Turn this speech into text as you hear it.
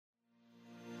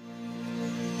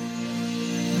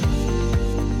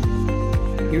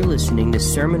listening to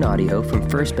sermon audio from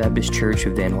First Baptist Church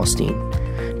of Van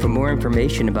Alstyne. For more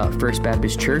information about First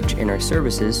Baptist Church and our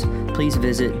services, please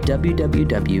visit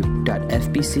www.fbcva.com.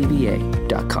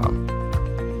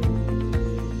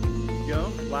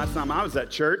 Last time I was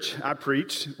at church, I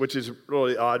preached, which is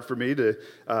really odd for me to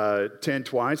attend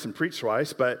twice and preach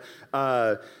twice. But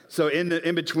so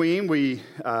in between,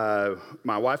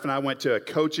 my wife and I went to a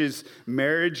coach's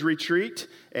marriage retreat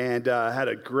and had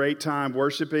a great time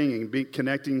worshiping and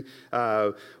connecting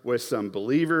with some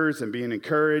believers and being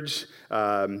encouraged.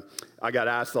 I got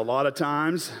asked a lot of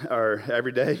times, or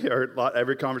every day, or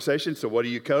every conversation. So, what do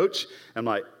you coach? I'm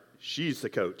like, she's the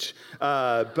coach.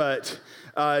 But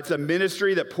it's a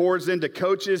ministry that pours into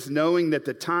coaches, knowing that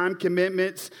the time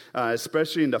commitments,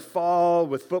 especially in the fall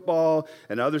with football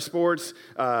and other sports,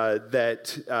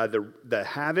 that the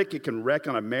havoc it can wreak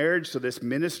on a marriage. So this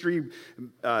ministry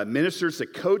ministers to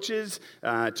coaches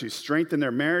to strengthen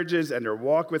their marriages and their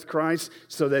walk with Christ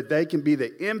so that they can be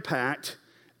the impact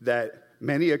that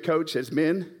many a coach has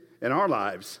been in our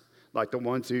lives, like the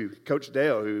ones who Coach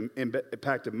Dale, who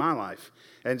impacted my life.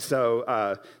 And so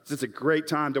it's just a great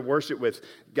time to worship with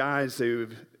guys who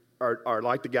are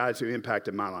like the guys who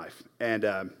impacted my life, and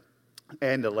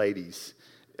the ladies.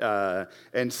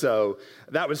 And so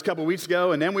that was a couple weeks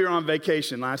ago, and then we were on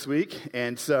vacation last week,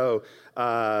 and so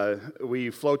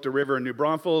we float the river in New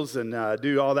Braunfels and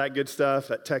do all that good stuff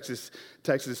at Texas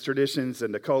traditions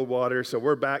and the cold water. So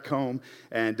we're back home,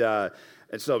 and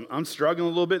so I'm struggling a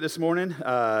little bit this morning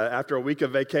after a week of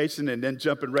vacation and then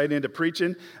jumping right into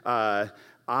preaching.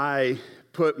 I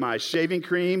put my shaving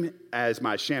cream as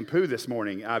my shampoo this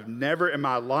morning. I've never in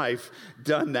my life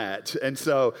done that. And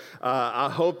so I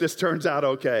hope this turns out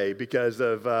okay because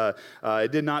of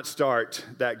it did not start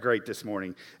that great this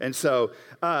morning. And so,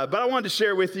 but I wanted to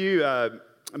share with you,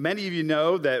 many of you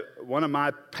know that one of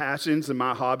my passions and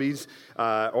my hobbies,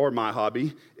 or my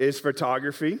hobby, is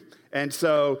photography. And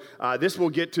so this will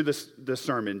get to the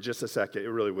sermon in just a second. It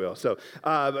really will. So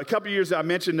a couple of years, I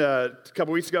mentioned a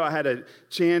couple weeks ago, I had a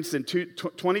chance in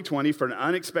 2020 for an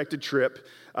unexpected trip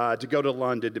to go to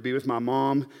London to be with my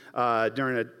mom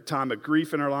during a time of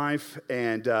grief in her life.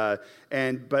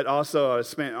 But also I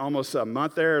spent almost a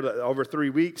month there, over 3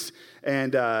 weeks,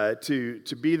 and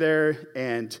to be there.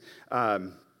 And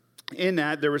in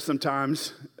that, there were some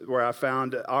times where I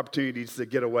found opportunities to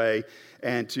get away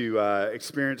and to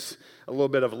experience a little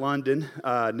bit of London.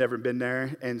 Never been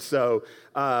there. And so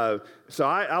I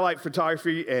like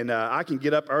photography, and I can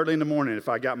get up early in the morning if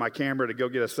I got my camera to go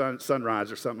get a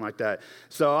sunrise or something like that.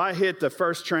 So I hit the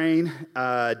first train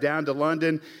down to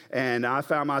London, and I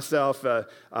found myself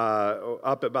up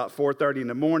at about 4:30 in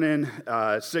the morning,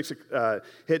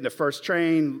 hitting the first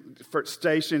train,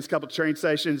 stations, couple train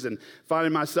stations, and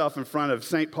finding myself in front of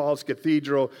St. Paul's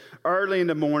Cathedral early in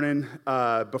the morning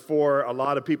before a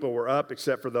lot of people were up,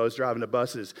 except for those driving the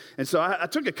buses. And so I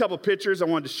took a couple pictures I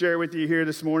wanted to share with you here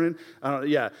this morning.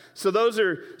 So those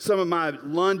are some of my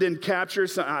London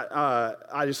captures.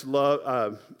 I just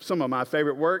love some of my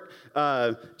favorite work.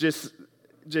 Just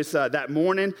that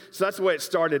morning. So that's the way it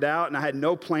started out, and I had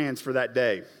no plans for that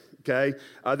day. Okay,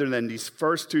 other than these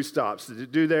first two stops to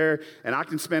do there, and I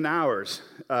can spend hours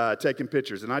taking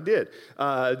pictures, and I did,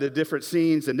 the different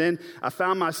scenes, and then I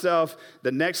found myself,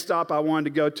 the next stop I wanted to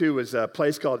go to was a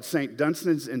place called St.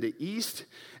 Dunstan's in the east,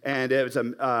 and it was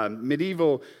a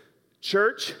medieval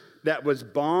church that was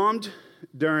bombed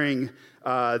during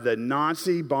the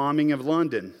Nazi bombing of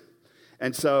London.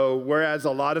 And so, whereas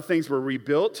a lot of things were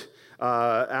rebuilt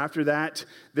after that,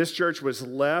 this church was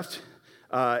left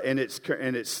in its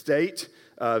state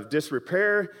of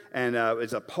disrepair, and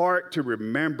it's a park to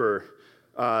remember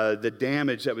the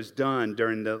damage that was done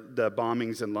during the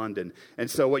bombings in London.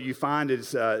 And so what you find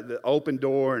is the open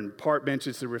door and park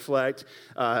benches to reflect.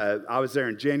 I was there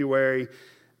in January.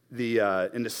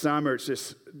 In the summer,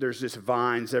 there's just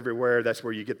vines everywhere. That's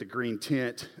where you get the green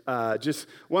tint. Just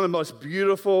one of the most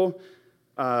beautiful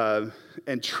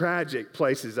and tragic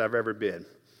places I've ever been.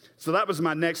 So that was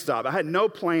my next stop. I had no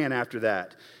plan after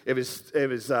that. It was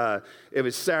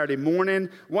Saturday morning.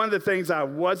 One of the things I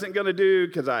wasn't going to do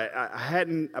because I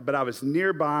hadn't, but I was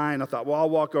nearby, and I thought, well, I'll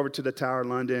walk over to the Tower of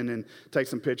London and take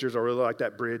some pictures. I really like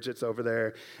that bridge that's over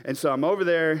there. And so I'm over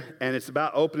there, and it's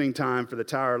about opening time for the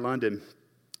Tower of London,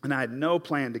 and I had no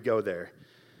plan to go there,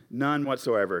 none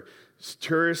whatsoever. It's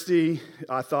touristy,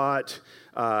 I thought.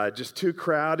 Just too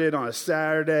crowded on a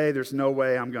Saturday. There's no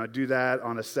way I'm going to do that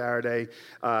on a Saturday.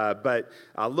 But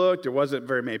I looked, there wasn't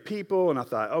very many people, and I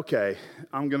thought, okay,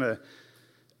 I'm going to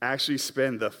actually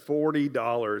spend the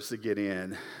 $40 to get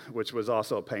in, which was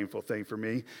also a painful thing for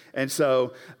me. And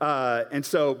so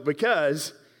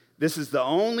because this is the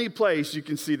only place you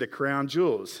can see the crown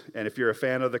jewels. And if you're a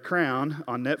fan of The Crown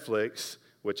on Netflix,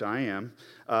 which I am,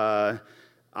 I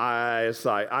was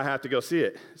like, I have to go see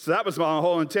it. So that was my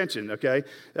whole intention, okay?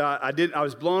 I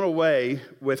was blown away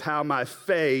with how my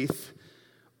faith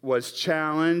was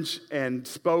challenged and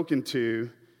spoken to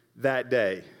that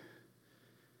day.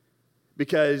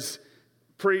 Because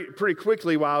pretty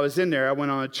quickly while I was in there, I went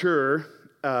on a tour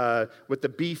with the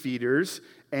Beefeaters,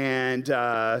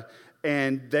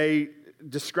 and they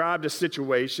described a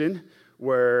situation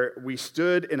where we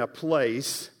stood in a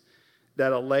place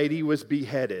that a lady was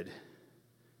beheaded.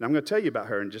 And I'm going to tell you about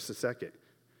her in just a second.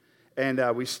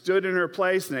 And we stood in her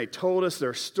place, and they told us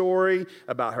their story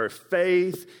about her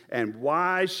faith and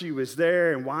why she was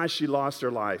there and why she lost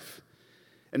her life.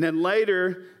 And then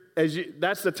later,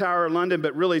 that's the Tower of London,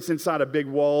 but really it's inside a big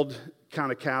walled kind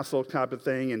of castle type of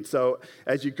thing. And so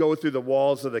as you go through the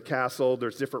walls of the castle,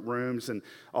 there's different rooms and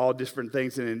all different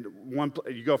things. And in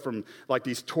you go from like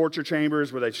these torture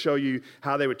chambers where they show you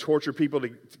how they would torture people to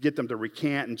get them to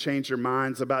recant and change their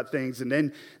minds about things.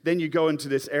 And then you go into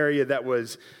this area that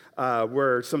was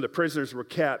where some of the prisoners were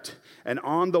kept. And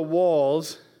on the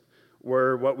walls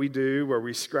were what we do, where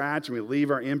we scratch and we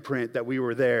leave our imprint that we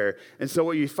were there. And so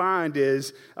what you find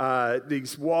is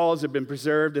these walls have been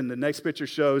preserved, and the next picture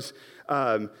shows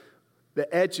the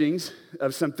etchings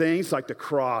of some things like the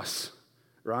cross,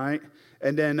 right?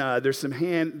 And then there's some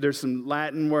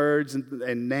Latin words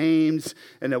and names,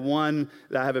 and the one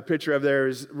that I have a picture of there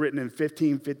is written in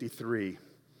 1553,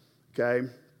 okay?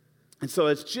 And so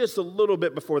it's just a little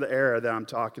bit before the era that I'm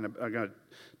going to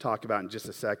talk about in just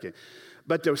a second.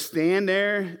 But to stand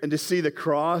there and to see the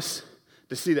cross,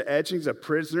 to see the etchings of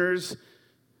prisoners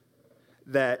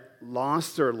that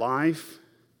lost their life,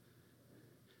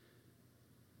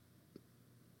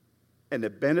 and the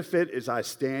benefit is I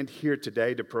stand here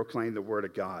today to proclaim the word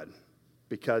of God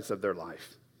because of their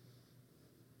life.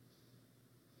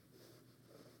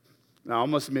 And I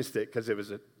almost missed it because it was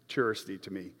a touristy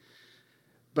to me.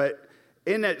 But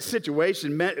in that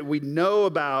situation, we know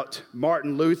about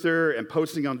Martin Luther and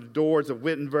posting on the doors of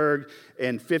Wittenberg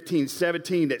in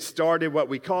 1517 that started what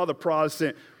we call the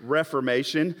Protestant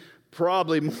Reformation.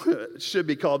 Probably should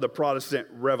be called the Protestant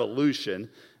Revolution.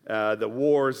 The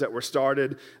wars that were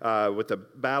started with the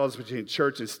battles between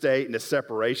church and state and the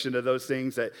separation of those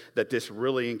things that this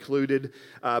really included.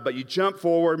 But you jump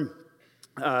forward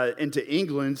into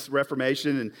England's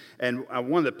Reformation, and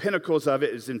one of the pinnacles of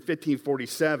it is in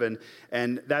 1547,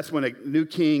 and that's when a new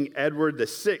king, Edward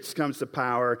VI, comes to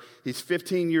power. He's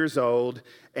 15 years old,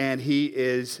 and he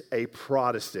is a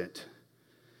Protestant.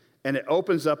 And it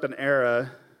opens up an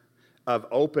era of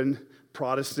open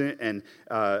Protestant and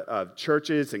of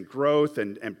churches and growth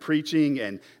and preaching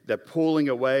and the pulling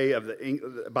away of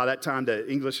by that time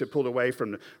the English had pulled away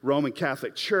from the Roman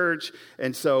Catholic Church.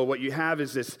 And so what you have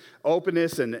is this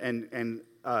openness and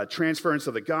transference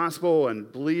of the gospel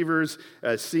and believers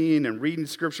seeing and reading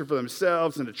scripture for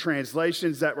themselves and the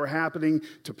translations that were happening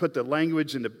to put the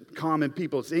language into common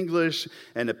people's English,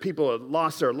 and the people had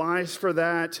lost their lives for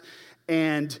that.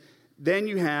 And then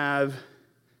you have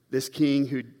this king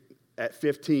who at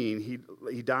 15,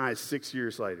 he dies 6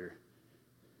 years later.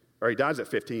 Or he dies at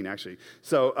 15, actually.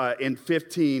 So in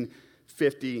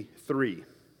 1553.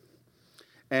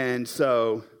 And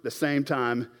so the same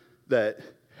time that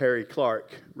Harry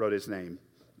Clark wrote his name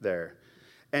there.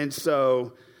 And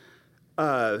so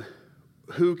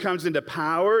who comes into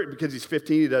power, because he's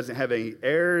 15, he doesn't have any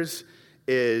heirs,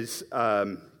 is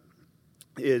a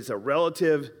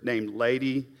relative named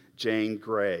Lady Jane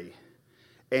Grey.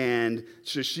 And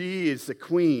so she is the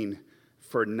queen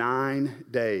for 9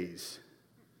 days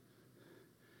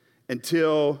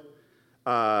until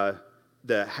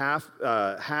the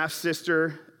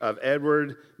half-sister of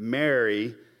Edward,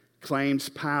 Mary, claims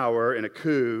power in a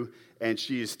coup, and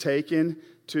she is taken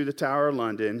to the Tower of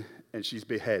London, and she's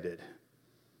beheaded.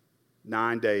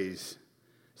 9 days.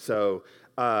 So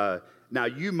now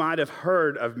you might have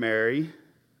heard of Mary,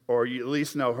 or you at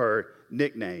least know her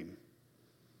nickname.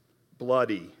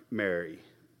 Bloody Mary.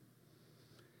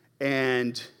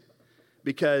 And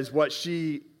because what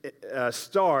she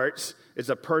starts is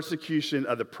a persecution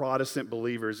of the Protestant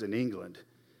believers in England.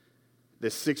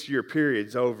 This 6-year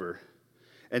period's over.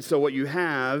 And so what you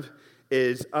have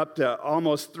is up to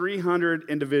almost 300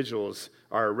 individuals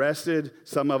are arrested,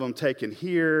 some of them taken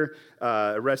here,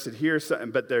 arrested here,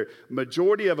 but the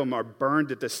majority of them are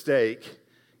burned at the stake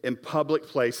in public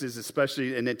places,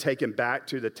 especially, and then taken back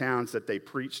to the towns that they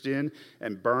preached in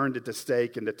and burned at the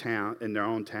stake in their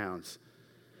own towns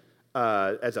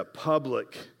as a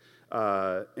public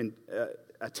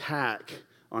attack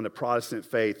on the Protestant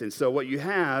faith. And so what you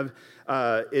have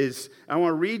is, I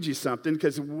want to read you something,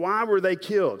 because why were they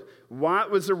killed?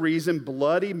 What was the reason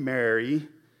Bloody Mary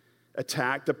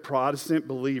attacked the Protestant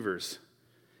believers?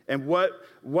 And what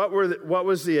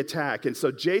was the attack? And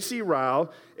so J.C.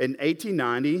 Ryle in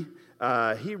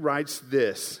 1890, he writes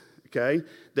this, okay?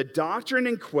 The doctrine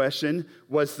in question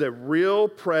was the real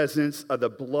presence of the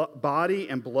body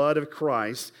and blood of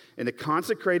Christ in the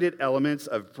consecrated elements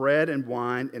of bread and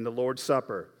wine in the Lord's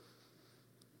Supper.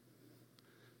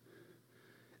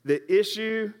 The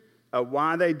issue of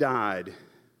why they died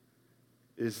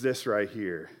is this right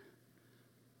here.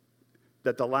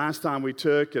 That the last time we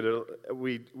took it,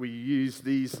 we used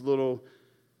these little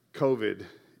COVID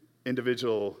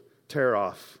individual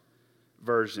tear-off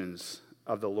versions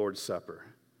of the Lord's Supper.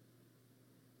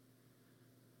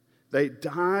 They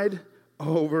died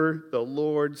over the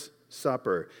Lord's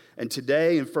Supper. And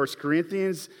today in 1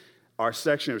 Corinthians, our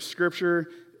section of Scripture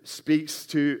speaks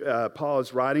to, Paul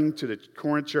is writing to the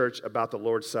Corinth church about the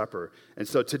Lord's Supper. And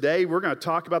so today we're going to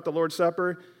talk about the Lord's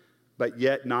Supper, but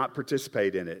yet not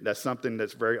participate in it. That's something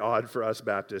that's very odd for us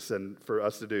Baptists and for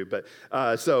us to do.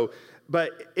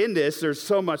 But in this, there's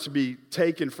so much to be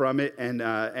taken from it and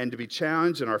to be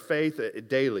challenged in our faith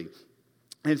daily.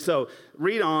 And so,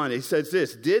 read on. He says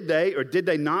this, did they or did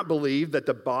they not believe that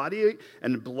the body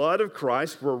and blood of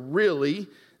Christ were really,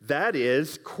 that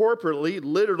is, corporately,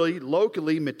 literally,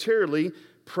 locally, materially,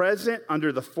 present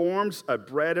under the forms of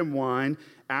bread and wine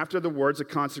after the words of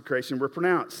consecration were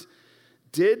pronounced?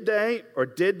 Did they or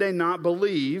did they not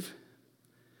believe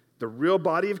the real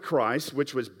body of Christ,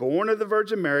 which was born of the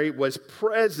Virgin Mary, was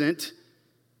present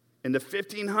in the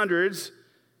 1500s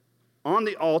on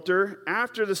the altar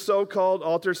after the so-called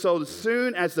altar, so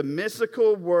soon as the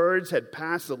mystical words had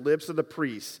passed the lips of the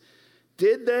priests?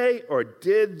 Did they or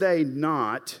did they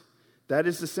not? That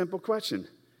is the simple question.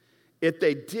 If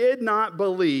they did not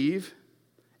believe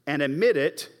and admit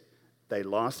it, they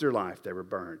lost their life. They were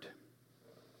burned.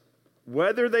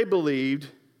 Whether they believed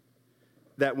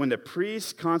that when the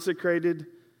priest consecrated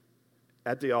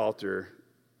at the altar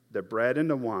the bread and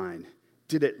the wine,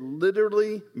 did it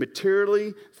literally,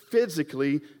 materially,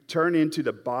 physically turn into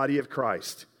the body of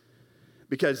Christ?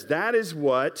 Because that is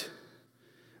what,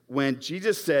 when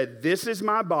Jesus said, "This is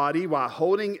my body," while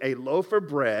holding a loaf of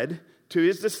bread to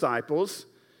his disciples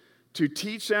to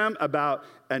teach them about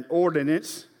an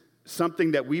ordinance,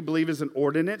 something that we believe is an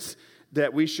ordinance,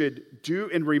 that we should do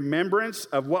in remembrance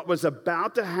of what was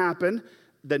about to happen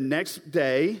the next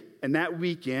day and that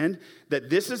weekend, that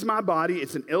this is my body.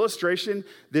 It's an illustration.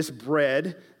 This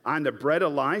bread, I'm the bread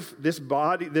of life. This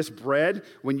body, this bread,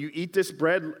 when you eat this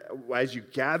bread, as you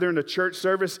gather in a church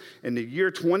service in the year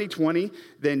 2020,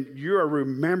 then you are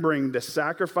remembering the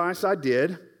sacrifice I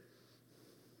did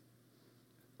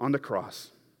on the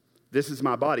cross. This is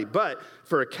my body. But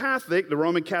for a Catholic, the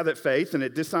Roman Catholic faith, and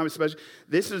at this time especially,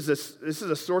 this is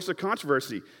a source of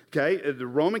controversy. Okay, the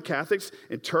Roman Catholics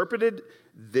interpreted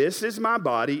 "this is my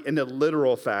body" in the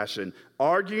literal fashion,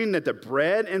 arguing that the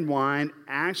bread and wine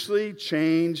actually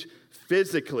change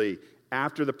physically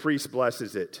after the priest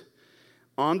blesses it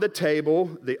on the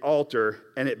table, the altar,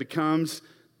 and it becomes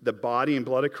the body and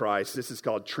blood of Christ. This is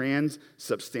called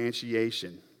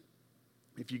transubstantiation.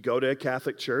 If you go to a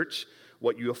Catholic church,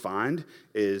 what you'll find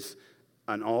is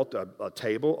an altar, a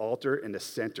table, altar in the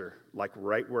center, like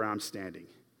right where I'm standing.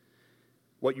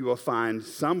 What you will find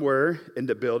somewhere in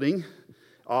the building,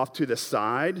 off to the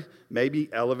side, maybe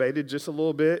elevated just a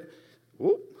little bit,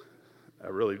 whoop, I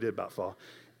really did about fall,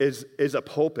 is a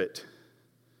pulpit.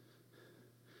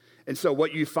 And so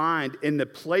what you find in the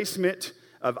placement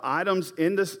of items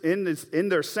in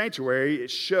their sanctuary,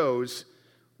 it shows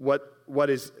what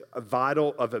is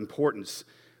vital of importance.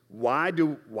 Why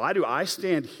do I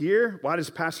stand here? Why does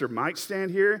Pastor Mike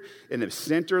stand here in the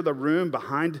center of the room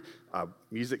behind a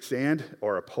music stand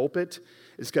or a pulpit?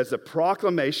 It's because the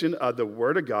proclamation of the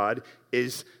Word of God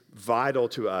is vital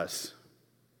to us.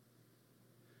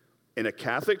 In a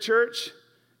Catholic church,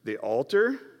 the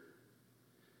altar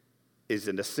is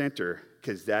in the center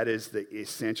because that is the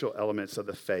essential elements of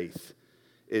the faith.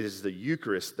 It is the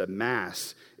Eucharist, the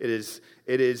Mass. It is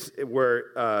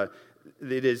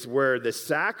where the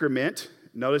sacrament,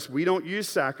 notice we don't use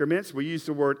sacraments, we use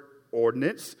the word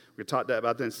ordinance. We'll talk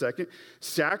about that in a second.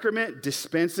 Sacrament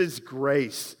dispenses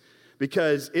grace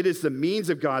because it is the means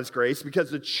of God's grace,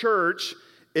 because the church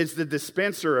is the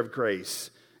dispenser of grace.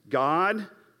 God,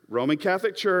 Roman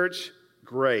Catholic Church,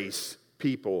 grace,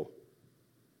 people.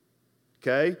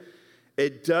 Okay?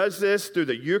 It does this through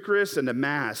the Eucharist and the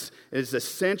Mass. It is the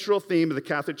central theme of the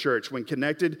Catholic Church. When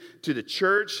connected to the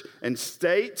church and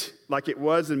state, like it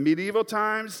was in medieval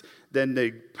times, then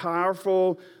the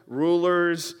powerful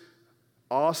rulers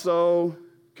also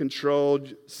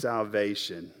controlled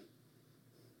salvation.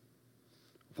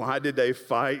 Why did they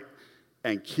fight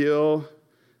and kill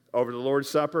over the Lord's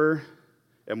Supper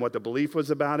and what the belief was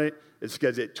about it? It's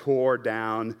because it tore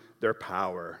down their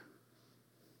power.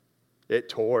 It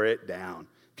tore it down.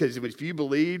 Because if you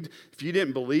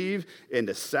didn't believe in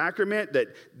the sacrament that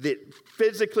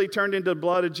physically turned into the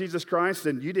blood of Jesus Christ,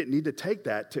 then you didn't need to take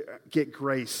that to get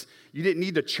grace. You didn't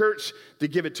need the church to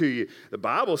give it to you. The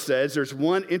Bible says there's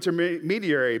one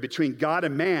intermediary between God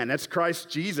and man. That's Christ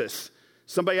Jesus.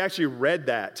 Somebody actually read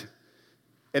that,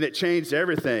 and it changed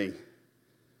everything.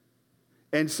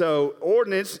 And so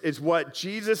ordinance is what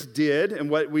Jesus did, and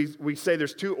what we say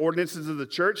there's two ordinances of the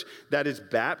church. That is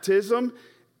baptism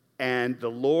and the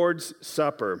Lord's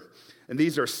Supper. And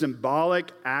these are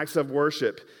symbolic acts of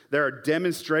worship. They are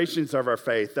demonstrations of our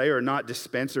faith. They are not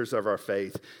dispensers of our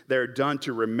faith. They're done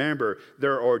to remember.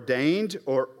 They're ordained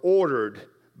or ordered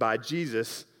by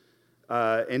Jesus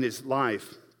in his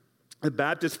life. The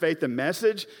Baptist Faith and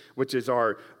Message, which is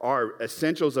our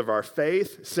essentials of our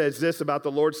faith, says this about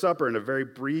the Lord's Supper in a very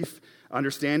brief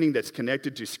understanding that's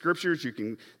connected to scriptures. You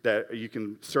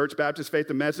can search Baptist Faith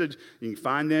and Message. You can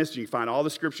find this. You can find all the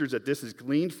scriptures that this is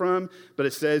gleaned from. But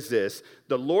it says this: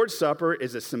 the Lord's Supper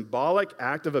is a symbolic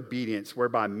act of obedience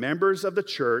whereby members of the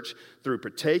church, through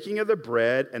partaking of the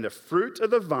bread and the fruit of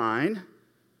the vine,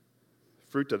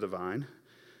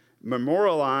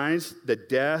 memorialize the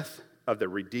death of the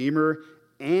Redeemer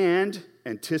and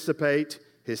anticipate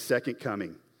his second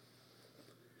coming.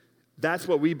 That's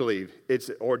what we believe. It's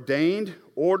ordained,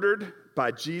 ordered by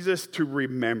Jesus to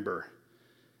remember.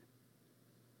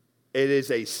 It is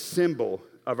a symbol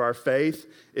of our faith.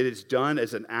 It is done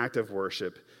as an act of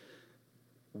worship.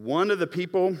 One of the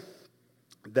people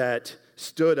that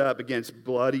stood up against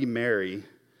Bloody Mary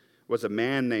was a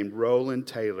man named Roland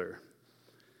Taylor.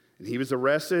 And he was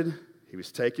arrested. He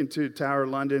was taken to the Tower of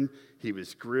London. He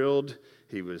was grilled.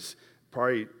 He was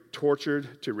probably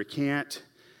tortured to recant.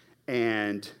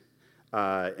 And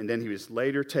then he was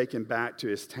later taken back to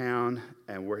his town,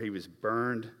 and where he was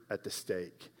burned at the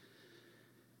stake.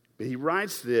 But he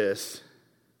writes this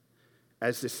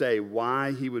as to say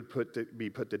why he would be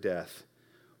put to death.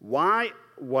 Why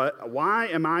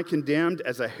am I condemned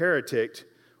as a heretic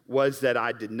was that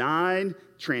I denied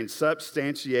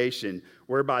transubstantiation,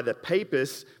 whereby the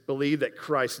papists believe that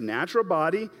Christ's natural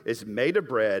body is made of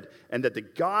bread, and that the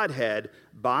Godhead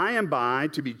by and by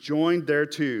to be joined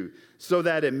thereto, so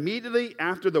that immediately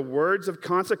after the words of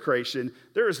consecration,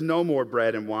 there is no more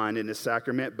bread and wine in the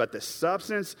sacrament, but the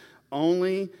substance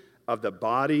only of the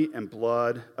body and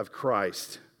blood of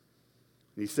Christ.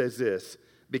 And he says this: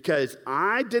 because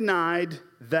I denied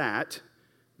that,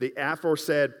 the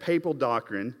aforesaid papal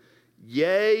doctrine,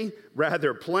 yea,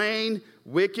 rather plain,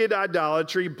 wicked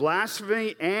idolatry,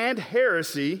 blasphemy, and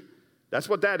heresy, that's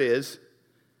what that is,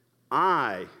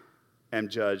 I am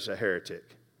judged a heretic.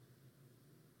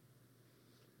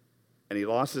 And he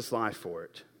lost his life for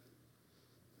it.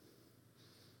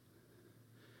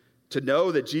 To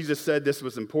know that Jesus said this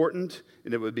was important,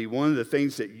 and it would be one of the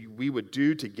things that we would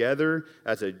do together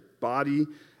as a body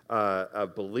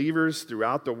of believers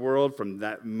throughout the world from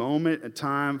that moment in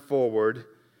time forward,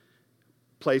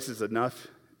 places enough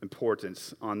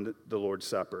importance on the Lord's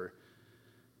Supper.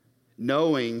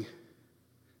 Knowing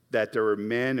that there were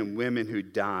men and women who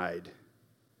died.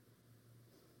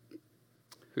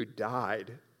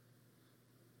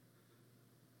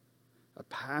 A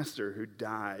pastor who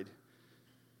died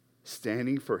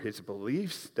standing for his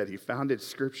beliefs that he founded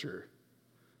Scripture.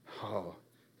 Oh,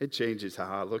 it changes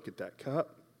how I look at that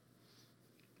cup.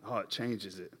 Oh, it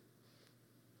changes it.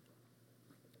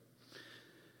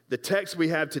 The text we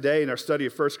have today in our study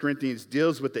of 1 Corinthians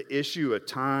deals with the issue of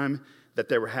time that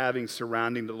they were having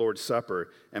surrounding the Lord's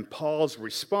Supper, and Paul's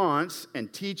response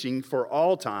and teaching for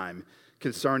all time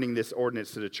concerning this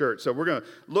ordinance to the church. So we're going to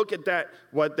look at that,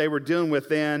 what they were dealing with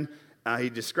then. He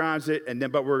describes it,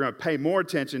 but we're going to pay more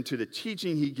attention to the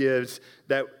teaching he gives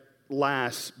that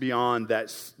lasts beyond that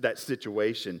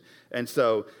situation. And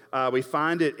so we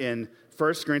find it in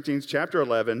 1 Corinthians chapter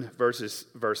 11, verse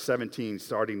 17,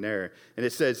 starting there. And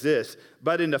it says this: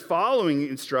 but in the following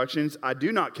instructions, I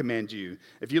do not command you.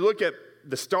 If you look at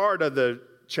the start of the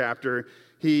chapter,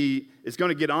 he is going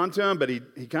to get onto them, but he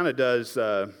kind of does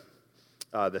the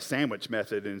sandwich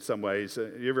method in some ways.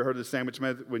 You ever heard of the sandwich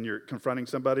method when you're confronting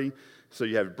somebody? So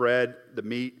you have bread, the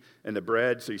meat, and the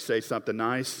bread. So you say something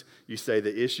nice, you say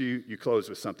the issue, you close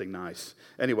with something nice.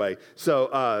 Anyway,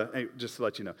 so just to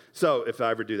let you know. So if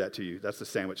I ever do that to you, that's the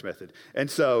sandwich method.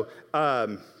 And so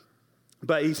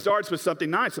But he starts with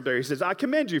something nice up there. He says, I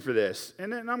commend you for this,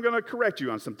 and then I'm going to correct you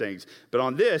on some things. But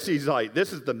on this, he's like,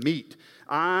 this is the meat.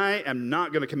 I am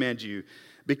not going to commend you.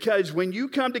 Because when you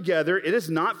come together, it is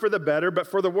not for the better, but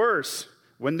for the worse.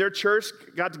 When their church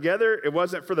got together, it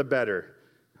wasn't for the better.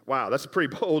 Wow, that's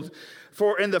pretty bold.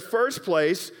 For in the first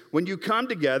place, when you come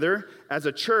together as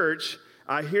a church,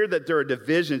 I hear that there are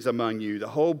divisions among you. The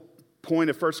whole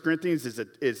point of 1 Corinthians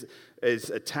is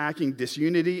attacking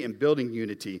disunity and building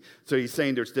unity. So he's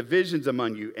saying there's divisions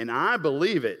among you, and I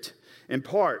believe it in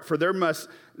part. For there must,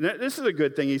 this is a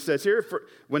good thing he says here,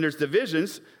 when there's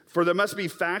divisions, for there must be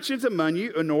factions among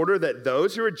you in order that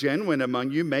those who are genuine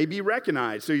among you may be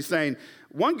recognized. So he's saying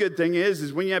one good thing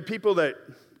is when you have people that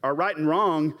are right and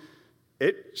wrong,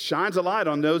 it shines a light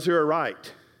on those who are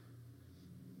right.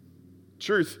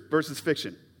 Truth versus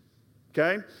fiction,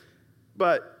 okay?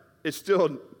 But it's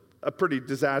still a pretty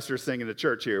disastrous thing in the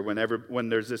church here when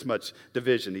there's this much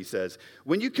division, he says.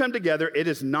 When you come together, it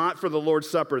is not for the Lord's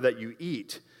Supper that you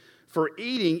eat. For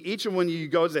eating, each one of you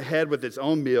goes ahead with its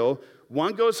own meal.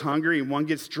 One goes hungry and one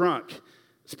gets drunk.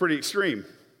 It's pretty extreme.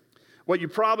 What you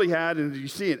probably had, and you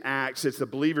see in Acts, is the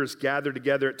believers gathered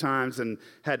together at times and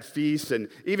had feasts. And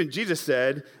even Jesus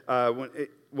said,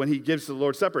 when he gives the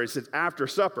Lord's Supper, he says after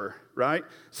supper, right?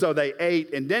 So they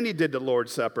ate, and then he did the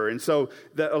Lord's Supper. And so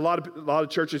a lot of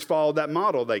churches followed that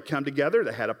model. They come together,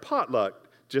 they had a potluck,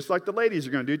 just like the ladies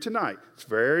are going to do tonight. It's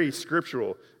very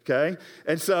scriptural, okay?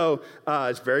 And so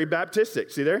it's very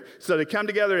Baptistic, see there? So they come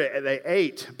together, they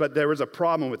ate, but there was a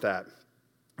problem with that.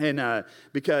 And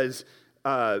because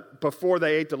before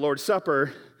they ate the Lord's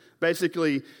Supper,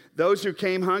 basically those who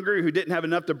came hungry, who didn't have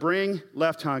enough to bring,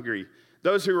 left hungry.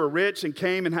 Those who were rich and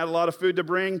came and had a lot of food to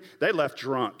bring, they left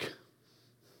drunk.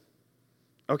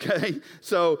 Okay?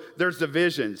 So there's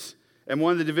divisions. And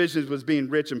one of the divisions was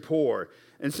being rich and poor.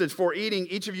 And since for eating,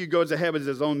 each of you goes ahead with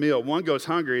his own meal. One goes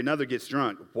hungry, another gets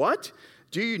drunk. What?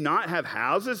 Do you not have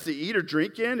houses to eat or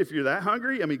drink in if you're that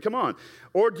hungry? I mean, come on.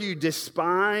 Or do you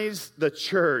despise the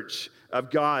church of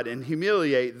God and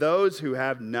humiliate those who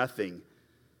have nothing?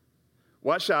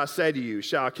 What shall I say to you?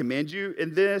 Shall I commend you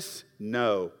in this?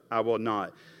 No, I will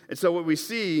not. And so what we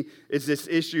see is this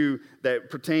issue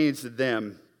that pertains to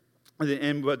them.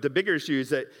 And what the bigger issue is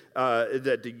that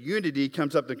the unity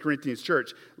comes up in the Corinthians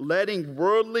church, letting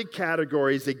worldly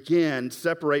categories again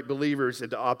separate believers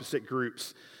into opposite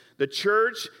groups. The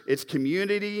church, its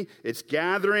community, its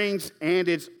gatherings, and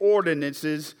its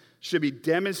ordinances should be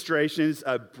demonstrations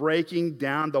of breaking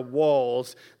down the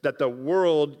walls that the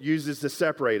world uses to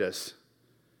separate us.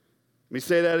 Let me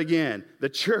say that again. The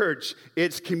church,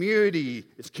 its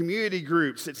community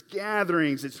groups, its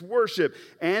gatherings, its worship,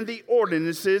 and the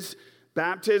ordinances,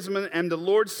 baptism and the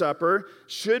Lord's Supper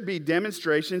should be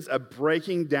demonstrations of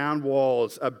breaking down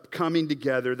walls, of coming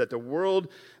together, that the world,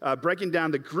 breaking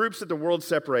down the groups that the world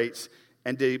separates,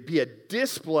 and to be a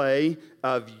display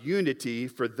of unity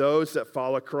for those that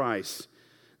follow Christ.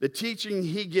 The teaching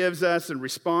he gives us in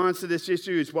response to this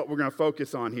issue is what we're going to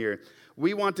focus on here.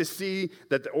 We want to see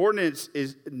that the ordinance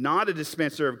is not a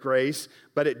dispenser of grace,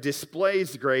 but it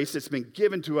displays the grace that's been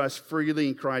given to us freely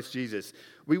in Christ Jesus.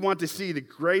 We want to see the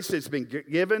grace that's been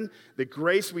given, the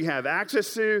grace we have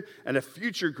access to, and a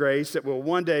future grace that we'll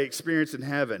one day experience in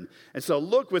heaven. And so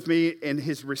look with me in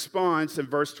his response in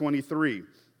verse 23.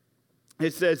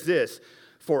 It says this,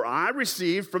 "For I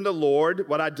received from the Lord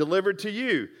what I delivered to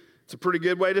you." It's a pretty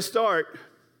good way to start.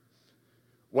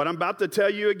 What I'm about to tell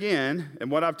you again, and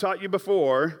what I've taught you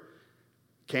before,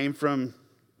 came from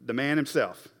the man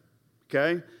himself,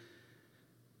 okay?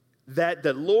 That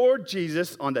the Lord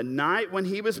Jesus, on the night when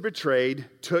he was betrayed,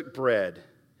 took bread.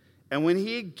 And when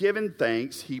he had given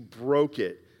thanks, he broke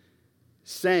it,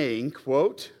 saying,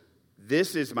 quote,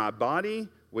 "This is my body,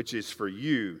 which is for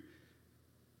you.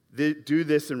 Do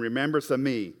this in remembrance of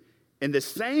me." In the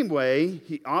same way,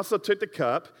 he also took the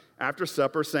cup after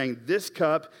supper, saying, "This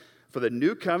cup for the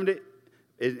new covenant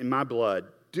is in my blood.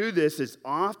 Do this as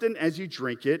often as you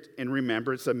drink it in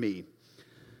remembrance of me.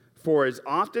 For as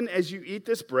often as you eat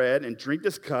this bread and drink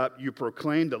this cup, you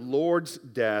proclaim the Lord's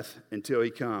death until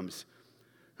he comes.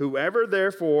 Whoever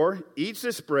therefore eats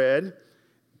this bread,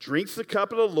 drinks the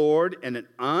cup of the Lord in an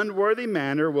unworthy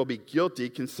manner will be guilty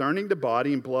concerning the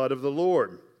body and blood of the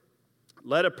Lord.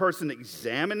 Let a person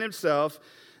examine himself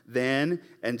then,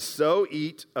 and so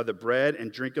eat of the bread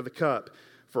and drink of the cup.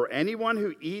 For anyone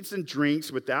who eats and drinks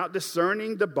without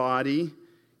discerning the body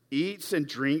eats and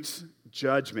drinks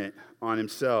judgment on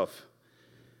himself.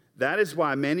 That is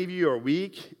why many of you are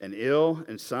weak and ill,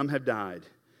 and some have died.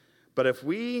 But if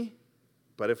we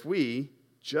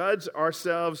judge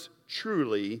ourselves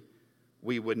truly,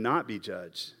 we would not be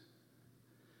judged.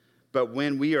 But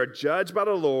when we are judged by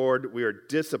the Lord, we are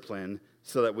disciplined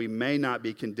so that we may not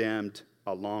be condemned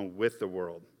along with the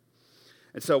world.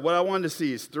 And so what I wanted to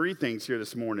see is three things here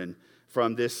this morning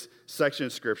from this section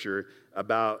of Scripture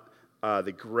about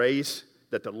the grace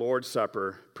that the Lord's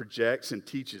Supper projects and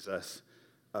teaches us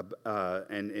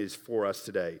and is for us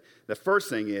today. The first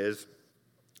thing is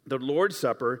the Lord's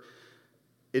Supper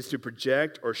is to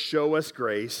project or show us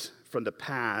grace from the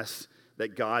past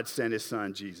that God sent his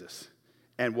son Jesus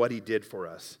and what he did for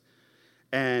us.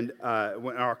 And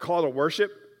when our call to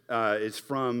worship is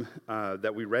from,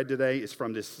 that we read today, is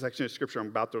from this section of Scripture I'm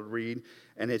about to read,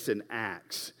 and it's in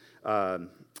Acts.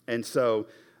 And so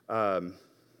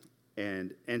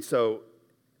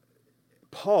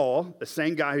Paul, the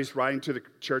same guy who's writing to the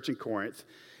church in Corinth,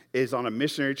 is on a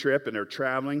missionary trip, and they're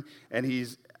traveling, and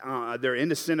they're in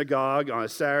the synagogue on a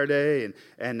Saturday,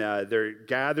 and they're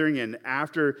gathering, and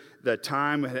after the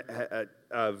time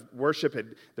of worship,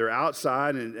 they're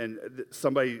outside, and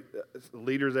somebody, the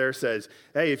leader there says,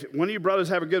 hey, if one of you brothers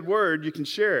have a good word, you can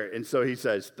share it. And so he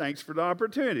says, thanks for the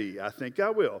opportunity. I think I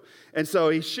will. And so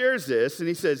he shares this, and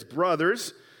he says,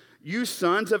 brothers, you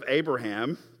sons of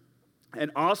Abraham,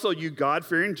 and also you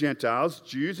God-fearing Gentiles,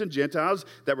 Jews and Gentiles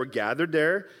that were gathered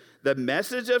there, the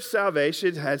message of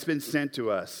salvation has been sent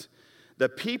to us. The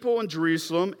people in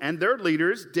Jerusalem and their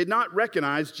leaders did not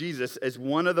recognize Jesus as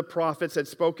one of the prophets had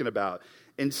spoken about.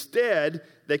 Instead,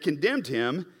 they condemned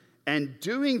him, and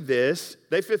doing this,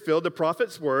 they fulfilled the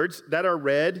prophet's words that are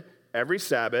read every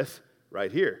Sabbath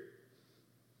right here.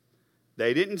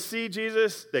 They didn't see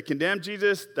Jesus. They condemned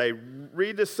Jesus. They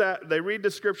read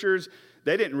the Scriptures.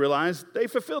 They didn't realize they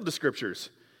fulfilled the Scriptures.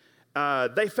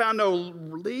 They found no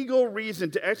legal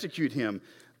reason to execute him,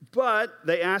 but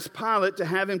they asked Pilate to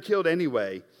have him killed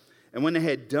anyway. And when they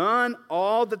had done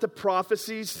all that the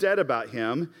prophecies said about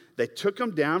him, they took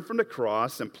him down from the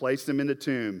cross and placed him in the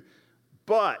tomb.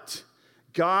 But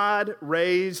God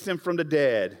raised him from the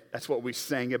dead. That's what we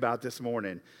sang about this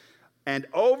morning. And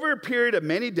over a period of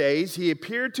many days, he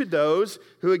appeared to those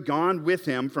who had gone with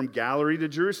him from Galilee to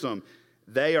Jerusalem.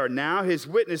 They are now his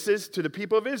witnesses to the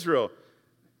people of Israel.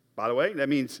 By the way, that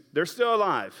means they're still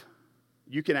alive.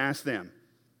 You can ask them.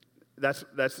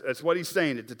 That's what he's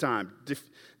saying at the time.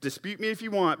 Dispute me if you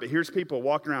want, but here's people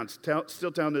walking around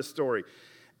still telling this story.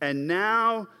 And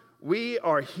now we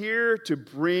are here to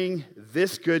bring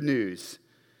this good news.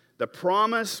 The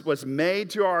promise was made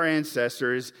to our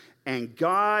ancestors, and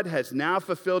God has now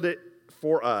fulfilled it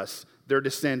for us, their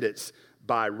descendants,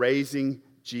 by raising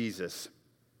Jesus.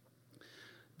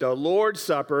 The Lord's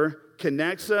Supper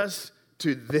connects us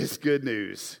to this good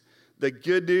news. The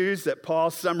good news that Paul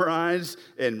summarized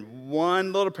in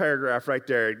one little paragraph right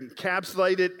there,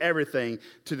 encapsulated everything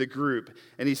to the group.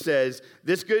 And he says,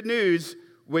 this good news,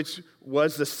 which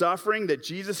was the suffering that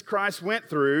Jesus Christ went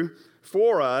through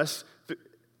for us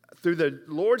through the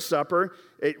Lord's Supper,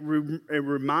 it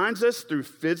reminds us through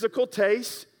physical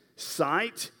taste,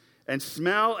 sight, and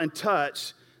smell and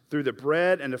touch through the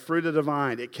bread and the fruit of the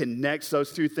vine. It connects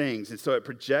those two things. And so it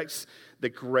projects the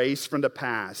grace from the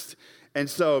past. And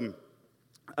so,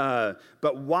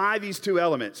 but why these two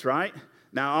elements, right?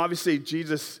 Now, obviously,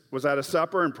 Jesus was at a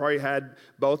supper and probably had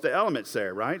both the elements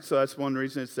there, right? So that's one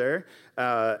reason it's there.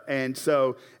 And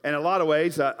so, in a lot of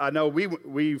ways, I know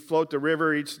we float the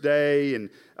river each day, and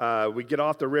we get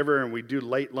off the river and we do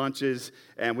late lunches.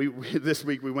 And we this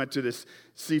week we went to this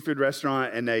seafood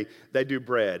restaurant, and they do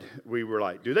bread. We were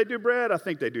like, do they do bread? I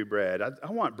think they do bread. I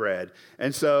want bread.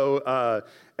 And so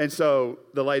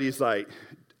the lady's like,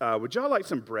 would y'all like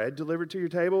some bread delivered to your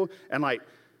table? And like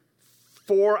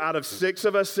 4 out of 6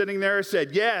 of us sitting there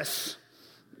said yes.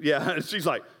 Yeah, and she's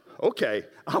like, okay,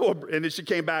 I will. And then she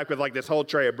came back with like this whole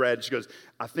tray of bread. She goes,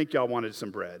 I think y'all wanted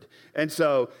some bread.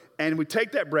 And we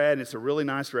take that bread, and it's a really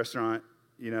nice restaurant,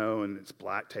 and it's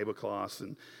black tablecloths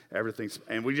and everything.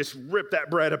 And we just rip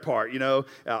that bread apart,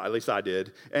 at least I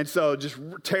did. And so just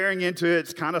tearing into it,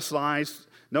 it's kind of sliced.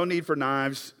 No need for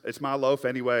knives. It's my loaf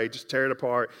anyway. Just tear it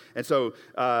apart. And so,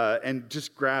 and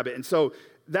just grab it. And so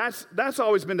that's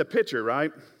always been the picture,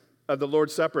 right, of the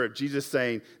Lord's Supper, of Jesus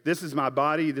saying, this is my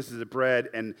body, this is the bread,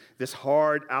 and this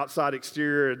hard outside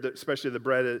exterior, especially the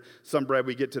bread, some bread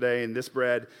we get today, and this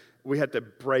bread, we have to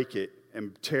break it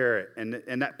and tear it.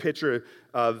 And that picture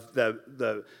of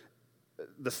the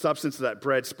substance of that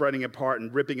bread spreading apart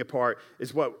and ripping apart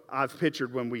is what I've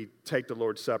pictured when we take the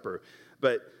Lord's Supper.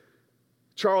 But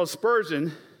Charles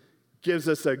Spurgeon gives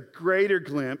us a greater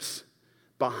glimpse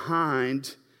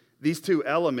behind these two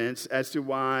elements as to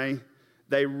why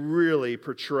they really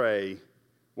portray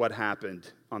what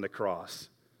happened on the cross.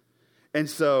 And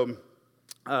so,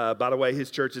 by the way,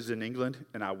 his church is in England,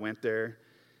 and I went there,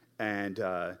 and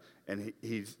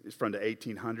he's from the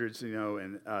 1800s,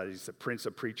 and he's the prince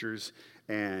of preachers,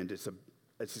 and it's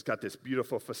just got this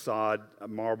beautiful facade, a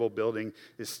marble building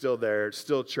is still there,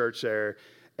 still church there,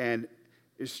 and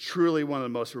it's truly one of the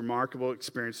most remarkable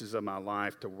experiences of my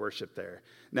life to worship there.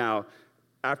 Now,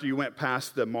 after you went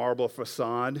past the marble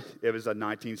facade, it was a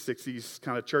 1960s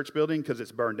kind of church building because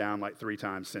it's burned down like 3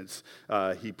 times since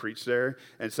he preached there.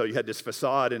 And so you had this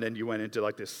facade, and then you went into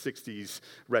like this 60s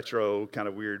retro kind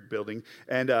of weird building.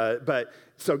 And but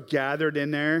so gathered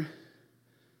in there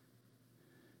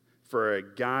for a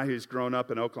guy who's grown up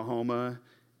in Oklahoma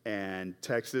and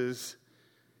Texas,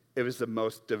 it was the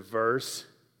most diverse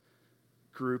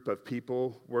group of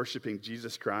people worshiping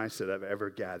Jesus Christ that I've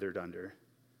ever gathered under.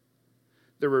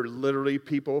 There were literally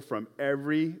people from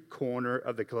every corner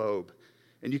of the globe.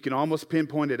 And you can almost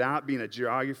pinpoint it out, being a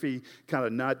geography kind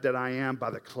of nut that I am,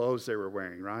 by the clothes they were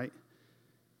wearing, right?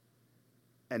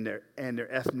 And their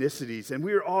ethnicities. And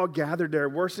we were all gathered there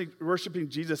worshiping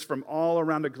Jesus from all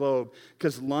around the globe,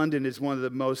 because London is one of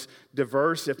the most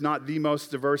diverse, if not the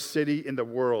most diverse city in the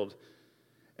world.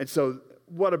 And so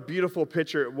what a beautiful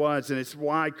picture it was, and it's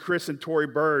why Chris and Tori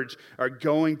Burge are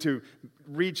going to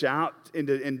reach out and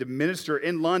to minister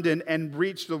in London and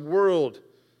reach the world,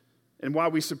 and why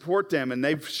we support them. And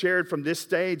they've shared from this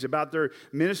stage about their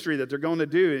ministry that they're going to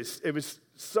do. It was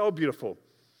so beautiful.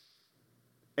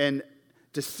 And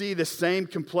to see the same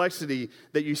complexity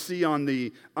that you see on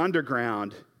the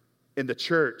underground in the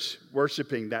church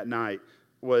worshiping that night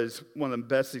was one of the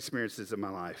best experiences of my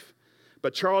life.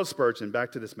 But Charles Spurgeon,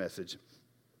 back to this message.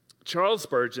 Charles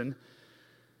Spurgeon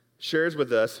shares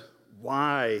with us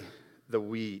why the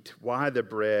wheat, why the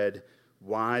bread,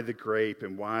 why the grape,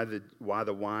 and why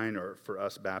the wine, or for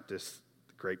us Baptists,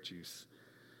 the grape juice.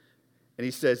 And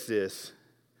he says this: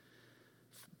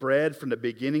 bread from the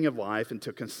beginning of life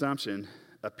until consumption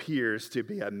appears to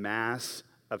be a mass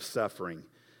of suffering.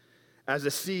 As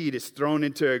a seed is thrown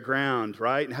into a ground,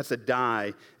 right, and has to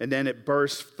die, and then it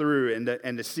bursts through,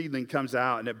 and the seedling comes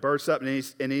out, and it bursts up,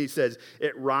 and he says,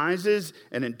 it rises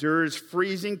and endures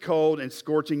freezing cold and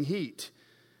scorching heat.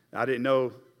 I didn't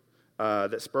know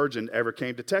that Spurgeon ever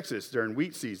came to Texas during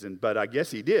wheat season, but I guess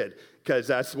he did, because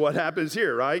that's what happens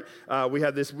here, right? We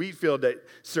have this wheat field that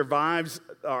survives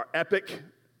our epic.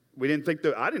 I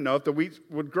didn't know if the wheat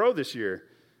would grow this year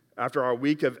after our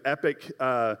week of epic.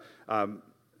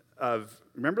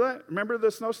 Remember that? Remember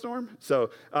the snowstorm? So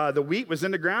the wheat was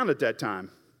in the ground at that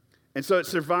time. And so it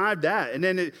survived that. And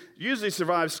then it usually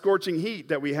survives scorching heat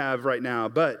that we have right now.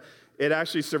 But it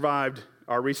actually survived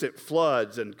our recent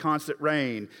floods and constant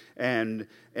rain. And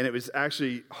it was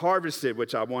actually harvested,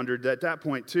 which I wondered at that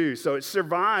point too. So it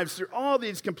survives through all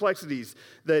these complexities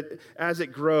that as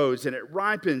it grows and it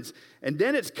ripens. And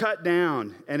then it's cut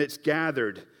down and it's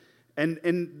gathered. And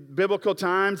in biblical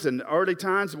times and early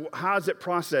times, how is it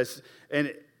processed?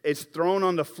 And it's thrown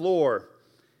on the floor.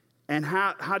 And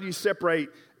how do you separate,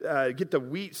 get the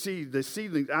wheat seed, the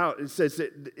seedling out? It says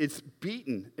it's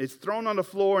beaten. It's thrown on the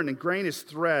floor, and the grain is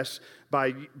threshed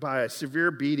by a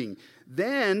severe beating.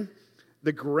 Then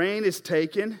the grain is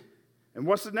taken, and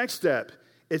what's the next step?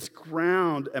 It's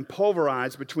ground and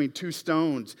pulverized between 2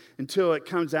 stones until it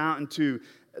comes out into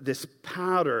this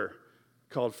powder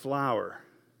called flour.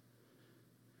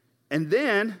 And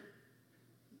then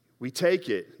we take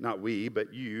it, not we,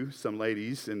 but you, some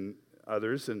ladies and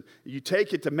others, and you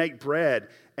take it to make bread.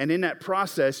 And in that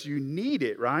process, you knead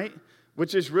it, right?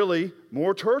 Which is really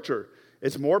more torture.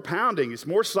 It's more pounding. It's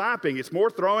more slapping. It's more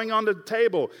throwing on the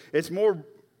table. It's more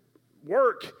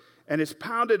work. And it's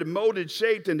pounded and molded,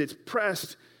 shaped, and it's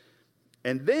pressed.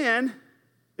 And then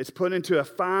it's put into a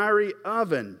fiery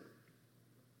oven.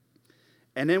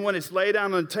 And then when it's laid out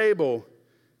on the table,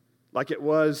 like it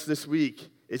was this week,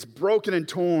 it's broken and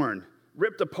torn,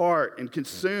 ripped apart and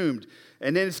consumed.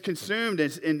 And then it's consumed,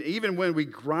 and even when we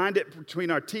grind it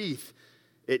between our teeth,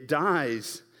 it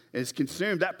dies and it's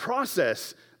consumed. That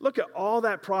process, look at all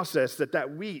that process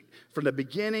that wheat from the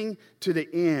beginning to the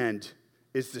end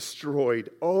is destroyed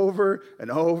over and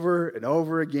over and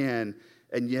over again.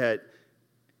 And yet,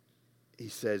 he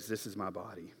says, this is my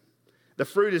body. The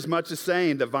fruit is much the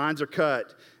same. The vines are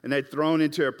cut, and they're thrown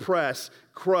into a press,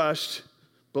 crushed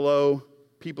below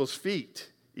people's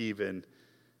feet even,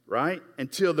 right?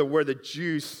 Until where the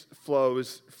juice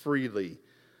flows freely.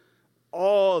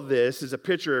 All this is a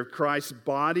picture of Christ's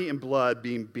body and blood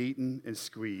being beaten and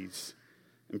squeezed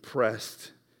and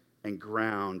pressed and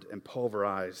ground and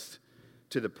pulverized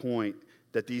to the point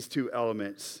that these 2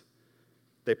 elements,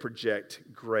 they project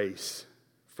grace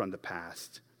from the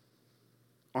past.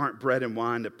 Aren't bread and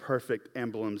wine the perfect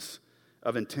emblems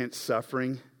of intense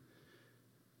suffering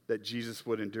that Jesus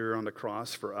would endure on the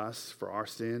cross for us, for our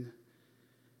sin?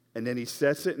 And then he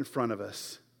sets it in front of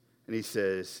us, and he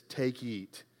says, take,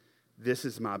 eat. This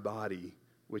is my body,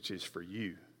 which is for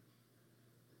you.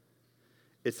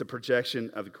 It's a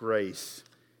projection of grace.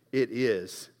 It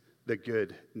is the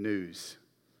good news.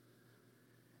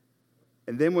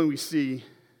 And then when we see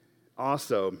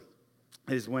also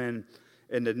is when,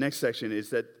 in the next section,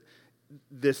 is that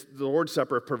the Lord's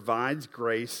Supper provides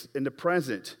grace in the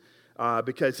present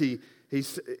because he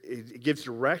gives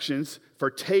directions for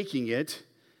taking it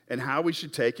and how we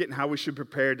should take it and how we should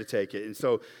prepare to take it. And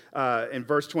so in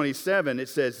verse 27, it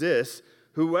says this,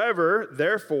 whoever,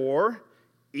 therefore,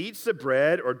 eats the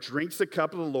bread or drinks the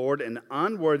cup of the Lord in an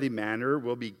unworthy manner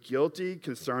will be guilty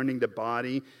concerning the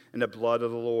body and the blood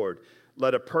of the Lord.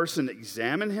 Let a person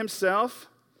examine himself,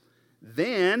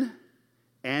 then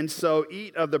and so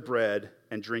eat of the bread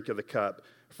and drink of the cup.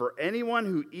 For anyone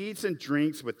who eats and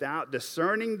drinks without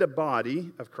discerning the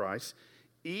body of Christ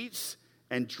eats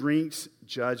and drinks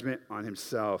judgment on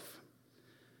himself.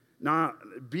 Now,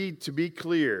 to be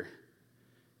clear,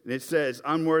 and it says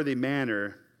unworthy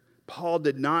manner, Paul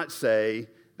did not say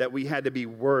that we had to be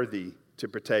worthy to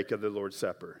partake of the Lord's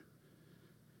Supper.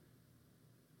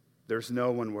 There's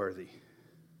no one worthy.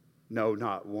 No,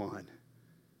 not one.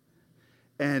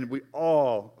 And we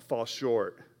all fall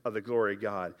short of the glory of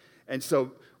God. And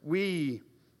so we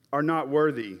are not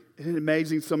worthy. Isn't it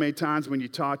amazing so many times when you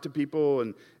talk to people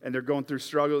and they're going through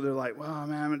struggle, they're like, well,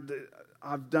 man,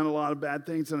 I've done a lot of bad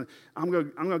things, and I'm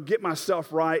going to get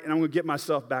myself right, and I'm going to get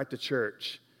myself back to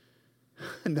church.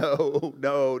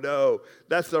 No.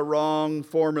 That's the wrong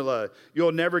formula.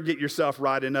 You'll never get yourself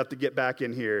right enough to get back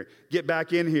in here. Get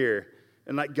back in here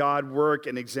and let God work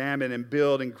and examine and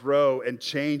build and grow and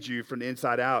change you from the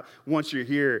inside out once you're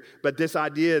here. But this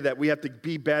idea that we have to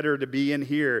be better to be in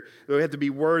here, that we have to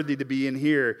be worthy to be in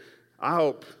here, I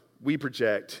hope we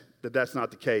project that that's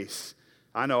not the case.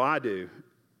 I know I do.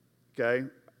 Okay?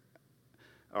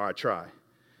 All right, try.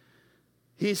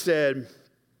 He said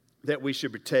that we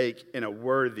should partake in a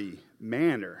worthy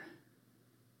manner,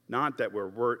 not that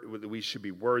we should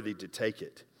be worthy to take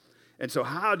it. And so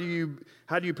how do you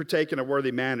partake in a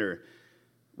worthy manner?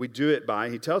 We do it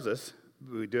by, he tells us,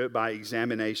 we do it by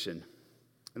examination.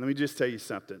 And let me just tell you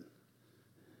something.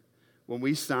 When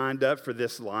we signed up for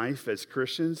this life as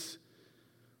Christians,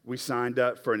 we signed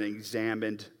up for an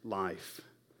examined life.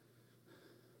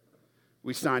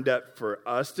 We signed up for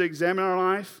us to examine our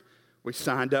life. We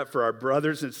signed up for our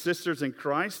brothers and sisters in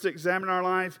Christ to examine our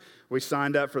life. We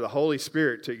signed up for the Holy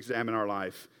Spirit to examine our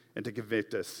life and to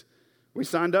convict us. We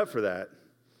signed up for that.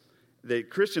 The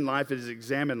Christian life is an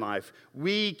examined life.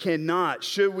 We cannot,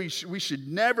 we should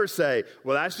never say,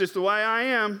 well, that's just the way I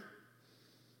am.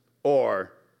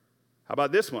 Or, how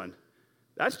about this one?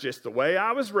 That's just the way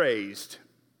I was raised.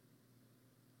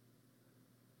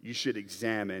 You should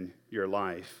examine your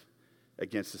life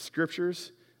against the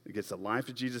Scriptures, against the life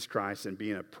of Jesus Christ, and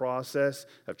be in a process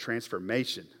of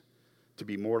transformation to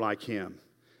be more like Him.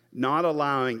 Not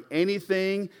allowing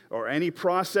anything or any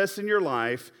process in your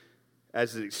life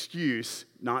as an excuse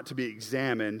not to be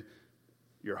examined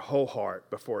your whole heart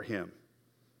before Him.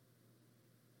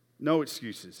 No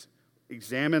excuses.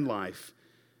 Examine life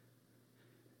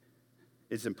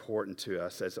is important to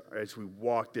us as we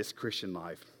walk this Christian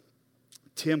life.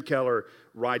 Tim Keller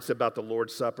writes about the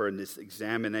Lord's Supper and this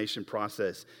examination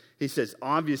process. He says,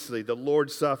 obviously, the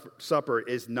Lord's Supper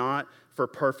is not for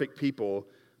perfect people,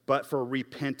 but for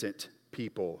repentant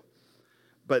people.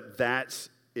 But that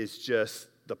is just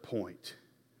the point.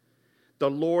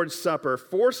 The Lord's Supper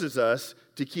forces us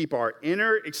to keep our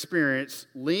inner experience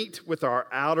linked with our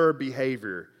outer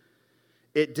behavior.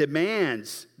 It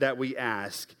demands that we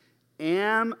ask,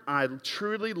 am I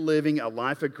truly living a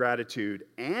life of gratitude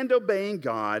and obeying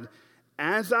God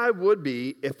as I would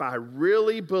be if I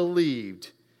really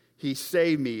believed He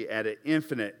saved me at an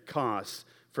infinite cost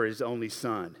for His only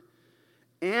Son?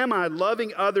 Am I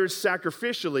loving others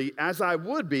sacrificially as I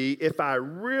would be if I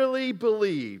really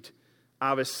believed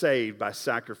I was saved by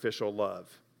sacrificial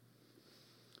love?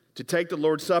 To take the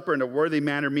Lord's Supper in a worthy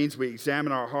manner means we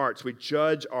examine our hearts, we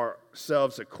judge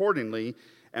ourselves accordingly,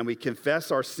 and we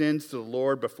confess our sins to the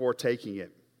Lord before taking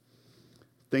it.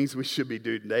 Things we should be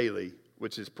doing daily,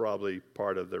 which is probably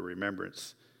part of the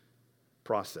remembrance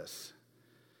process.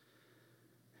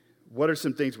 What are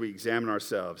some things we examine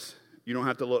ourselves? You don't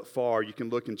have to look far. You can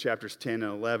look in chapters 10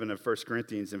 and 11 of 1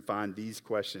 Corinthians and find these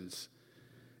questions.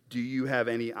 Do you have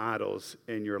any idols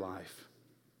in your life?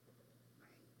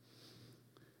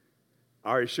 I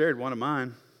already shared one of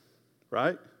mine,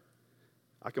 right?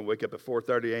 I can wake up at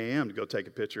 4:30 a.m. to go take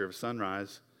a picture of a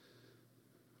sunrise,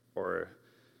 or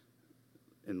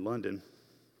in London.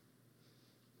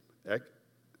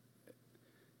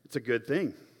 It's It's a good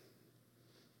thing,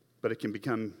 but it can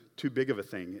become too big of a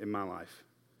thing in my life.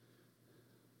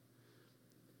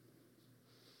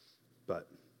 But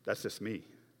that's just me.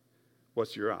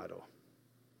 What's your idol?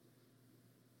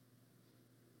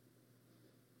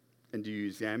 And do you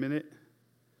examine it?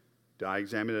 Do I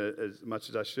examine it as much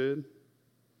as I should?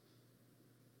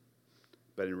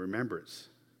 But in remembrance,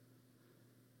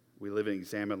 we live an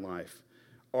examined life.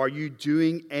 Are you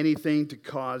doing anything to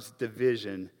cause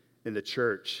division in the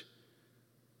church?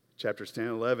 Chapters 10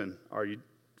 and 11.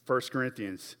 1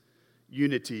 Corinthians,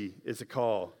 unity is a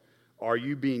call. Are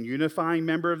you being unifying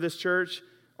member of this church?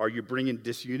 Are you bringing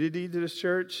disunity to this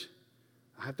church?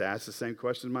 I have to ask the same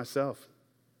question myself.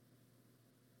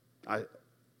 I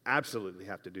absolutely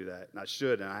have to do that, and I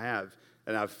should, and I have.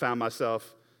 And I've found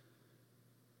myself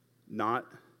not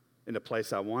in the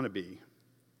place I want to be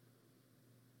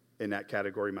in that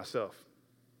category myself.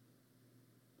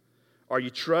 Are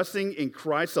you trusting in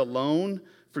Christ alone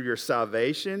for your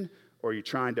salvation, or are you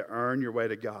trying to earn your way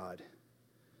to God?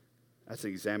 That's an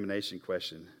examination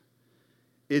question.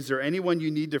 Is there anyone you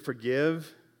need to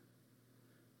forgive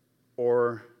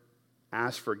or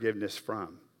ask forgiveness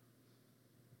from?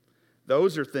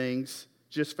 Those are things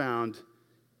just found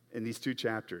in these two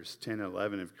chapters, 10 and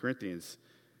 11 of Corinthians,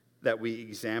 that we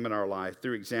examine our life.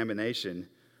 Through examination,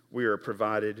 we are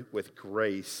provided with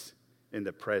grace in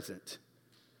the present.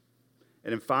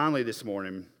 And then finally this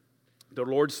morning, the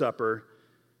Lord's Supper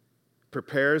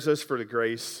prepares us for the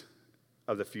grace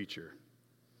of the future.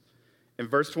 In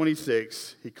verse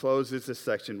 26, he closes this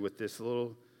section with this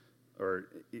little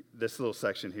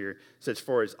section here. It says,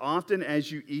 "For as often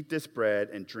as you eat this bread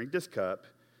and drink this cup,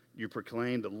 you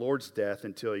proclaim the Lord's death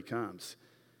until he comes."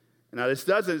 Now, this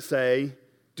doesn't say,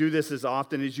 do this as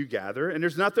often as you gather, and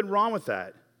there's nothing wrong with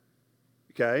that,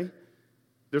 okay?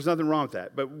 There's nothing wrong with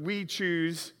that. But we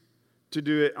choose to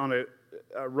do it on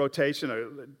a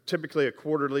rotation, typically a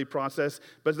quarterly process,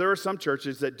 but there are some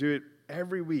churches that do it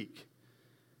every week.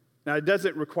 Now, it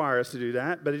doesn't require us to do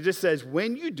that, but it just says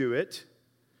when you do it,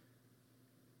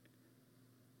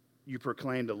 you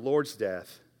proclaim the Lord's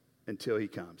death until he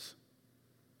comes.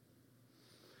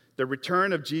 The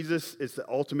return of Jesus is the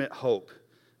ultimate hope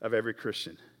of every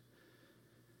Christian.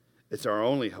 It's our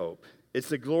only hope. It's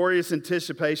the glorious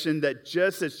anticipation that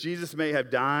just as Jesus may have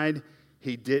died,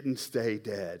 he didn't stay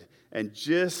dead. And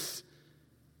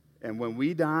when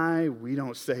we die, we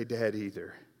don't stay dead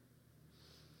either.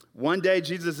 One day,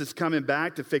 Jesus is coming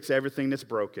back to fix everything that's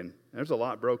broken. There's a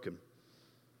lot broken.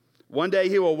 One day,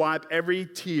 he will wipe every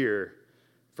tear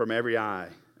from every eye.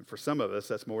 And for some of us,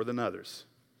 that's more than others.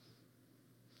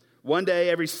 One day,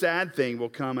 every sad thing will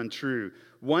come untrue.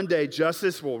 One day,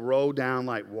 justice will roll down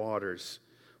like waters.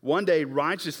 One day,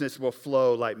 righteousness will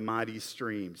flow like mighty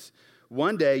streams.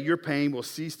 One day, your pain will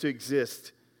cease to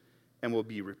exist and will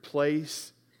be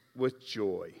replaced with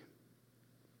joy.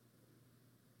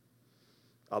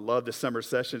 I love the summer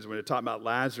sessions when they're talking about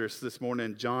Lazarus this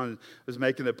morning. John was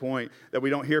making the point that we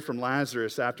don't hear from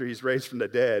Lazarus after he's raised from the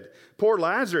dead. Poor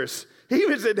Lazarus, he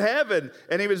was in heaven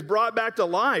and he was brought back to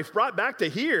life, brought back to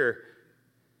here.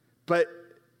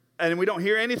 And we don't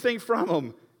hear anything from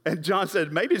him. And John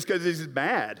said, maybe it's because he's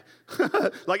mad.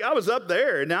 Like, I was up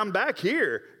there and now I'm back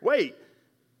here. Wait.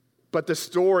 But the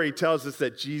story tells us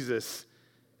that Jesus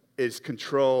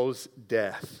controls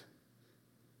death.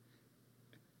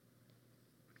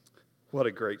 What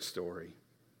a great story.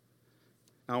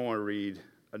 I want to read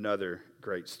another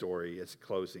great story as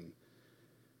closing.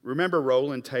 Remember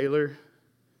Roland Taylor,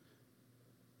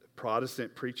 the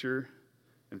Protestant preacher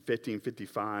in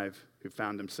 1555 who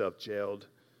found himself jailed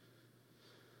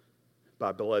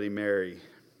by Bloody Mary?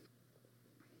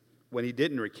 When he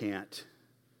didn't recant,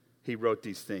 he wrote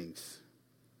these things.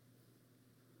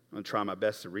 I'm going to try my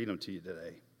best to read them to you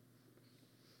today.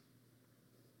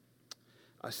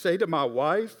 I say to my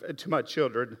wife and to my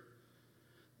children,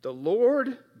 the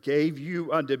Lord gave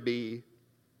you unto me,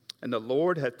 and the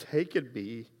Lord hath taken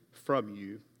me from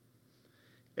you,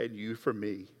 and you from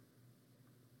me.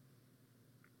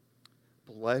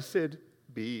 Blessed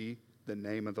be the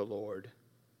name of the Lord.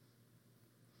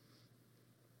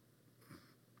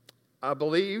 I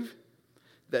believe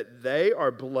that they are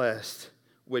blessed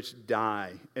which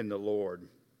die in the Lord.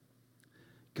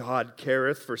 God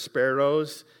careth for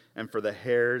sparrows and for the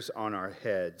hairs on our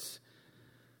heads.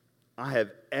 I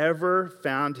have ever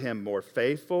found him more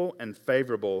faithful and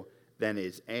favorable than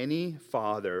is any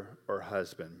father or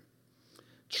husband.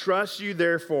 Trust you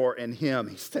therefore in him.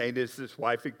 He's saying this to his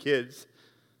wife and kids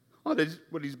when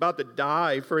he's about to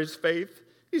die for his faith.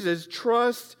 He says,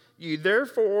 trust you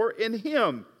therefore in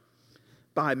him.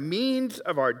 By means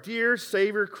of our dear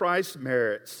Savior Christ's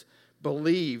merits,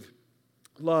 believe,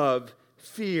 love,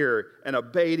 fear, and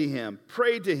obey to him.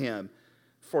 Pray to him,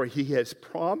 for he has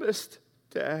promised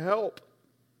to help.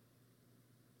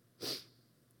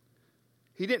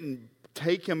 He didn't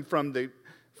take him from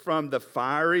the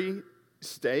fiery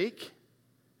stake,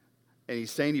 and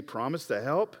he's saying he promised to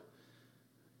help.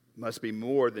 Must be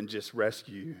more than just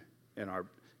rescue in our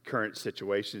current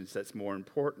situations. That's more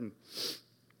important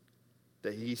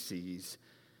that he sees.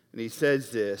 And he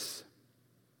says this,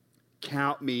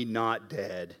 count me not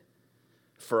dead,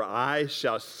 for I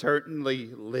shall certainly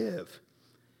live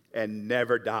and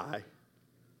never die.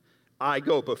 I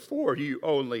go before you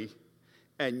only,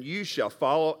 and you shall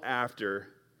follow after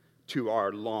to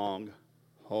our long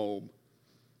home.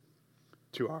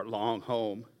 To our long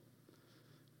home.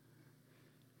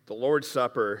 The Lord's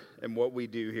Supper and what we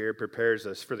do here prepares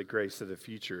us for the grace of the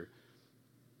future.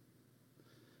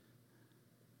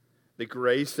 The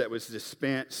grace that was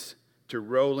dispensed to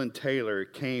Roland Taylor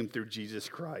came through Jesus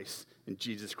Christ, and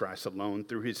Jesus Christ alone,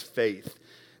 through his faith.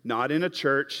 Not in a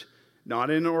church, not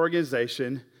in an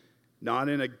organization, not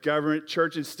in a government,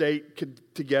 church and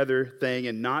state together thing,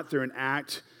 and not through an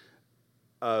act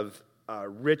of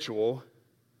ritual,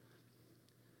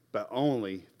 but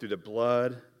only through the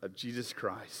blood of Jesus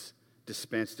Christ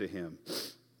dispensed to him.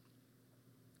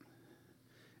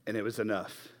 And it was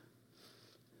enough.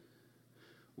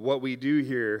 What we do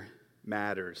here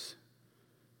matters.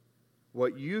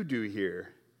 What you do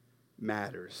here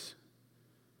matters.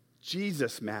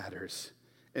 Jesus matters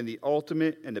in the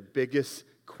ultimate and the biggest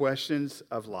questions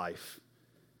of life.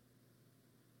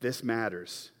 This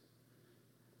matters.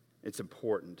 It's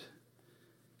important.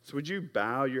 So would you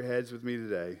bow your heads with me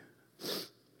today?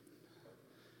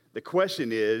 The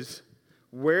question is,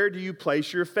 where do you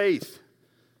place your faith?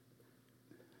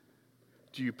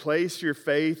 Do you place your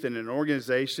faith in an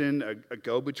organization, a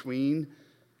go-between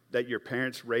that your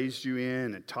parents raised you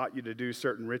in and taught you to do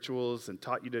certain rituals and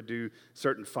taught you to do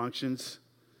certain functions?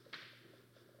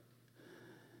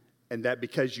 And that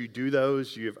because you do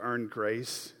those, you have earned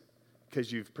grace?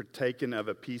 Because you've partaken of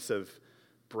a piece of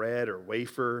bread or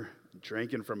wafer,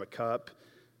 drinking from a cup,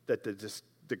 that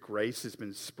the grace has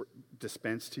been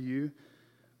dispensed to you?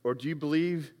 Or do you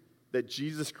believe that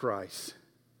Jesus Christ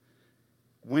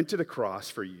went to the cross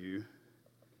for you,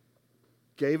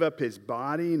 gave up his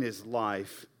body and his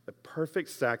life, a perfect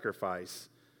sacrifice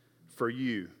for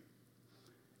you?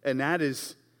 And that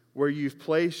is where you've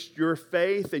placed your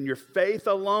faith, and your faith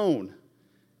alone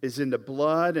is in the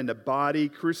blood and the body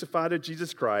crucified of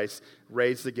Jesus Christ,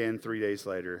 raised again 3 days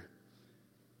later.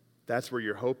 That's where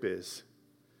your hope is.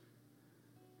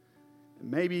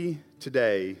 Maybe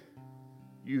today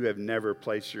you have never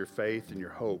placed your faith and your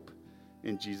hope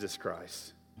in Jesus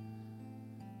Christ.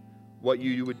 What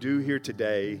you would do here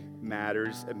today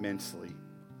matters immensely,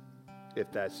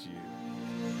 if that's you.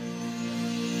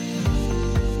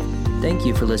 Thank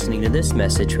you for listening to this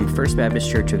message from First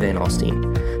Baptist Church of Van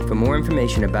Alstyne. For more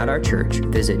information about our church,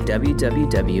 visit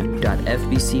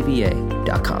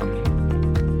www.fbcva.com.